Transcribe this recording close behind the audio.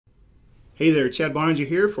Hey there, Chad Boeninger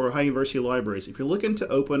here for Ohio University Libraries. If you're looking to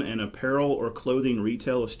open an apparel or clothing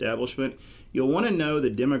retail establishment, you'll want to know the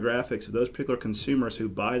demographics of those particular consumers who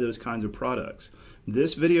buy those kinds of products.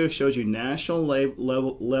 This video shows you national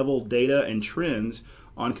level data and trends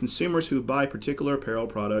on consumers who buy particular apparel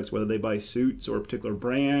products, whether they buy suits or a particular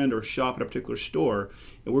brand or shop at a particular store.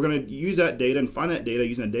 And we're going to use that data and find that data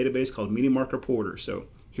using a database called Mediamark Reporter. So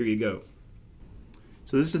here you go.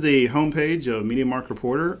 So this is the homepage of Mediamark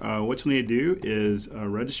Reporter. What you'll need to do is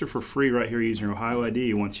register for free right here using your Ohio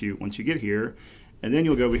ID once you get here, and then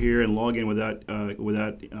you'll go over here and log in with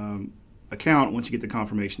that account once you get the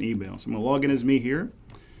confirmation email. So I'm going to log in as me here.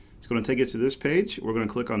 It's going to take us to this page. We're going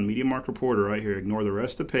to click on Mediamark Reporter right here. Ignore the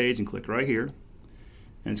rest of the page and click right here.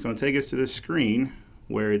 And it's going to take us to this screen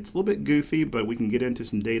where it's a little bit goofy, but we can get into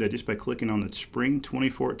some data just by clicking on the Spring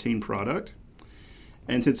 2014 product.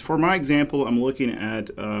 And since for my example I'm looking at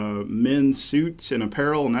men's suits and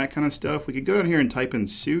apparel and that kind of stuff, we could go down here and type in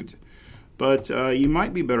suit, but you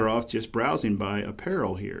might be better off just browsing by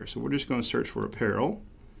apparel here. So we're just going to search for apparel,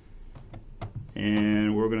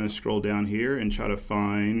 and we're going to scroll down here and try to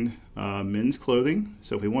find men's clothing.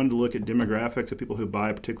 So if we wanted to look at demographics of people who buy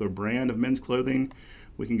a particular brand of men's clothing,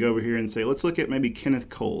 we can go over here and say, let's look at maybe Kenneth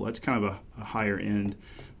Cole. That's kind of a higher end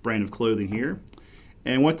brand of clothing here.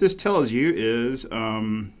 And what this tells you is,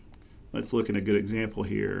 let's look at a good example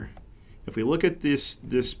here. If we look at this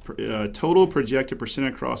total projected percent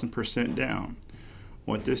across and percent down,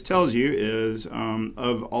 what this tells you is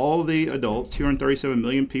of all the adults, 237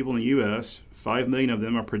 million people in the U.S., 5 million of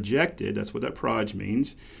them are projected, that's what that proj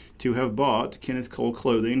means, to have bought Kenneth Cole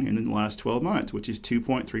clothing in the last 12 months, which is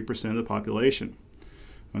 2.3% of the population.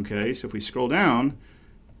 Okay, so if we scroll down,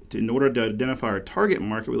 in order to identify our target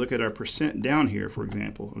market, we look at our percent down here, for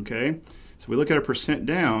example. Okay, so we look at our percent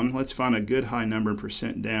down. Let's find a good high number in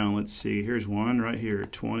percent down. Let's see, here's one right here,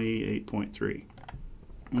 28.3.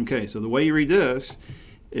 Okay, so the way you read this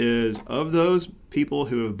is, of those people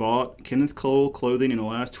who have bought Kenneth Cole clothing in the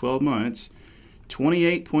last 12 months,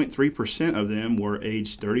 28.3% of them were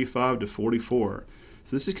aged 35 to 44.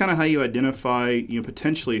 So this is kind of how you identify,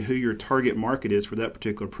 potentially who your target market is for that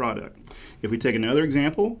particular product. If we take another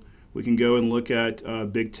example, we can go and look at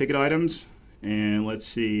big ticket items, and let's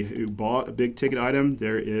see who bought a big ticket item.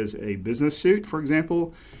 There is a business suit, for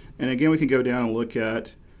example, and again we can go down and look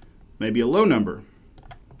at maybe a low number.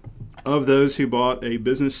 Of those who bought a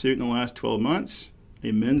business suit in the last 12 months,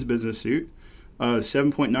 a men's business suit,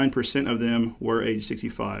 7.9% of them were age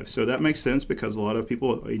 65. So that makes sense because a lot of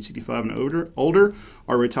people age 65 and older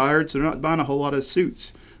are retired, so they're not buying a whole lot of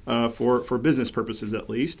suits for business purposes, at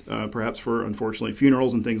least. Perhaps for, unfortunately,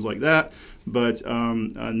 funerals and things like that, but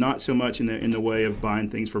not so much in the way of buying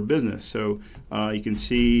things for business. So you can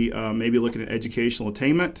see maybe looking at educational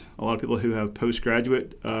attainment. A lot of people who have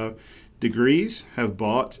postgraduate degrees have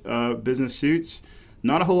bought business suits.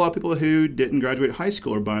 Not a whole lot of people who didn't graduate high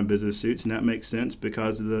school are buying business suits, and that makes sense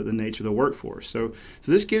because of the nature of the workforce. So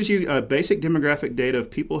this gives you basic demographic data of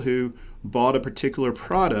people who bought a particular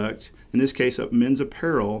product, in this case of men's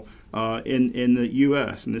apparel, in the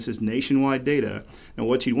U.S., and this is nationwide data. And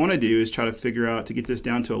what you'd want to do is try to figure out, to get this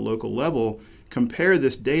down to a local level, compare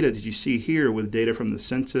this data that you see here with data from the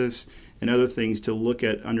census and other things to look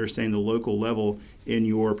at understanding the local level in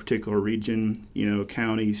your particular region,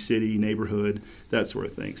 county, city, neighborhood, that sort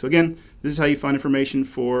of thing. So again, this is how you find information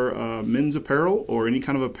for men's apparel or any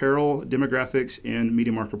kind of apparel demographics in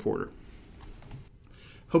Mediamark Reporter.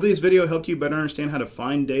 Hopefully this video helped you better understand how to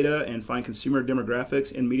find data and find consumer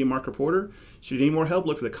demographics in Mediamark Reporter. Should you need more help,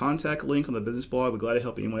 look for the contact link on the business blog. We're glad to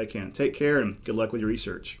help any way I can. Take care and good luck with your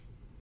research.